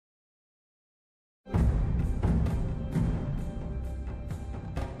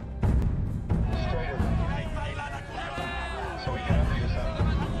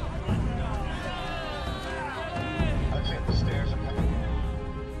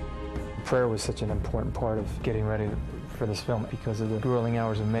Prayer was such an important part of getting ready for this film because of the grueling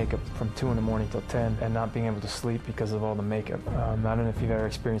hours of makeup from 2 in the morning till 10 and not being able to sleep because of all the makeup. I don't know if you've ever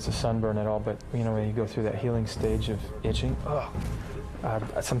experienced a sunburn at all, but you know, when you go through that healing stage of itching,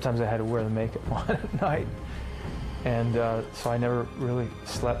 sometimes I had to wear the makeup on at night. And so I never really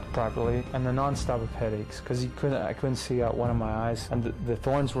slept properly, and the nonstop of headaches because I couldn't see out one of my eyes, and the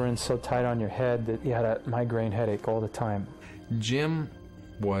thorns were in so tight on your head that you had a migraine headache all the time. Jim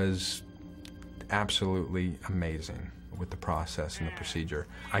was absolutely amazing with the process and the procedure.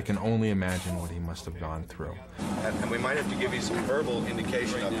 I can only imagine what he must have gone through. And we might have to give you some verbal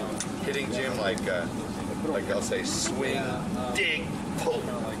indication of hitting Jim like I'll say swing, dig, pull.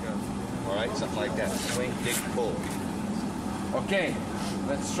 All right, something like that. Swing, dig, pull. Okay,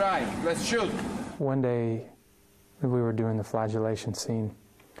 let's try. Let's shoot. One day, we were doing the flagellation scene,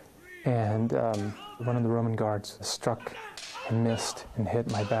 and one of the Roman guards struck and missed and hit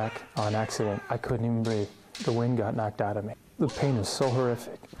my back on accident. I couldn't even breathe. The wind got knocked out of me. The pain was so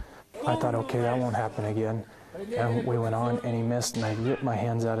horrific. I thought, okay, that won't happen again. And we went on, and he missed, and I ripped my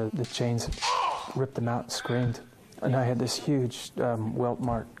hands out of the chains, ripped them out, and screamed. And I had this huge welt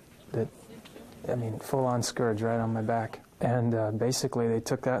mark that, I mean, full-on scourge right on my back. And basically they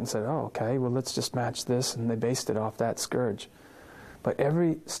took that and said, oh, okay, well, let's just match this, and they based it off that scourge. But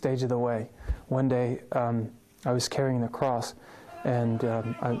every stage of the way, one day I was carrying the cross, and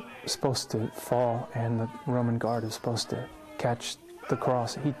I was supposed to fall, and the Roman guard was supposed to catch the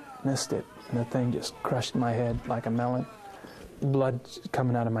cross. He missed it, and the thing just crushed my head like a melon. Blood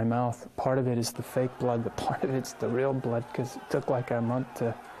coming out of my mouth. Part of it is the fake blood, but part of it's the real blood, because it took like a month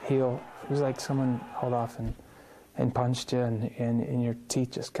to heal. It was like someone held off and punched you, and your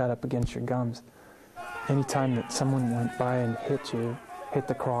teeth just cut up against your gums. Anytime that someone went by and hit you, hit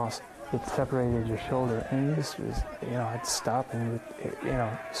the cross, it separated your shoulder, and you just was, you know, I'd stop and, you know,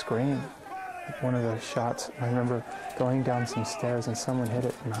 scream. One of the shots, I remember going down some stairs and someone hit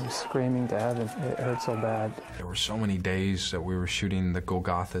it, and I was screaming to heaven. It hurt so bad. There were so many days that we were shooting the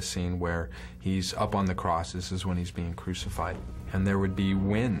Golgotha scene where he's up on the cross. This is when he's being crucified. And there would be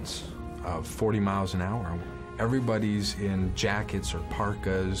winds of 40 miles an hour. Everybody's in jackets or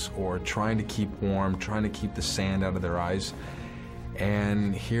parkas or trying to keep warm, trying to keep the sand out of their eyes.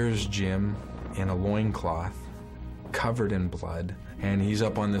 And here's Jim in a loincloth, covered in blood, and he's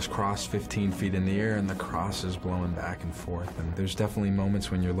up on this cross 15 feet in the air, and the cross is blowing back and forth. And there's definitely moments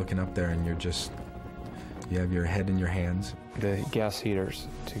when you're looking up there and you're just, you have your head in your hands. The gas heaters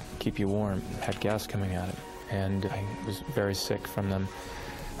to keep you warm had gas coming out of it, and I was very sick from them.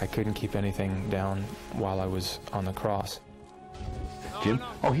 I couldn't keep anything down while I was on the cross. Jim?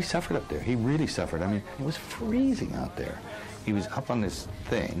 Oh, he suffered up there. He really suffered. I mean, it was freezing out there. He was up on this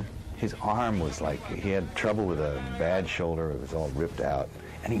thing. His arm was like, he had trouble with a bad shoulder. It was all ripped out.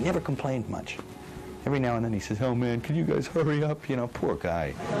 And he never complained much. Every now and then he says, oh man, can you guys hurry up? You know, poor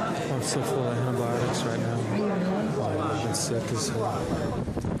guy. I'm so full of antibiotics right now. I've been sick as hell.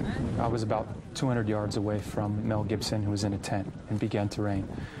 I was about 200 yards away from Mel Gibson, who was in a tent, and began to rain.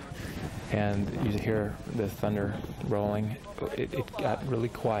 And you'd hear the thunder rolling. It got really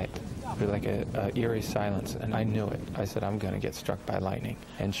quiet, like a eerie silence, and I knew it. I said, I'm going to get struck by lightning.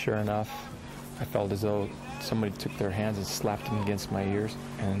 And sure enough, I felt as though somebody took their hands and slapped them against my ears,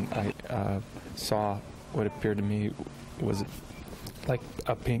 and I saw what appeared to me was like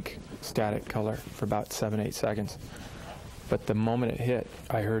a pink static color for about 7-8 seconds. But the moment it hit,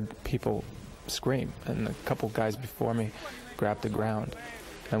 I heard people scream, and a couple guys before me grabbed the ground.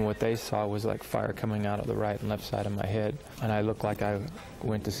 And what they saw was like fire coming out of the right and left side of my head. And I looked like I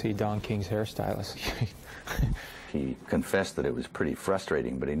went to see Don King's hairstylist. He confessed that it was pretty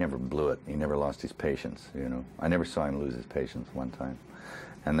frustrating, but he never blew it. He never lost his patience, you know. I never saw him lose his patience one time.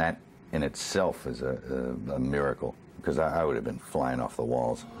 And that in itself is a miracle, because I would have been flying off the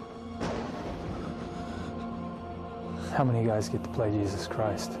walls. How many guys get to play Jesus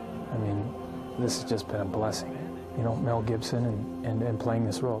Christ? I mean, this has just been a blessing. You know, Mel Gibson and playing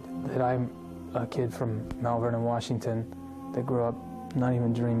this role. That I'm a kid from Mount Vernon, Washington, that grew up not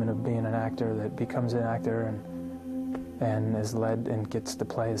even dreaming of being an actor, that becomes an actor and is led and gets to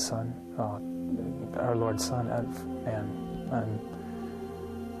play his son, our Lord's son, and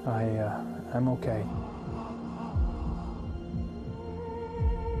I'm okay.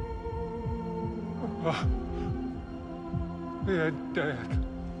 Yeah, Dad.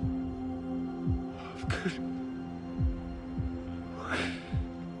 Good.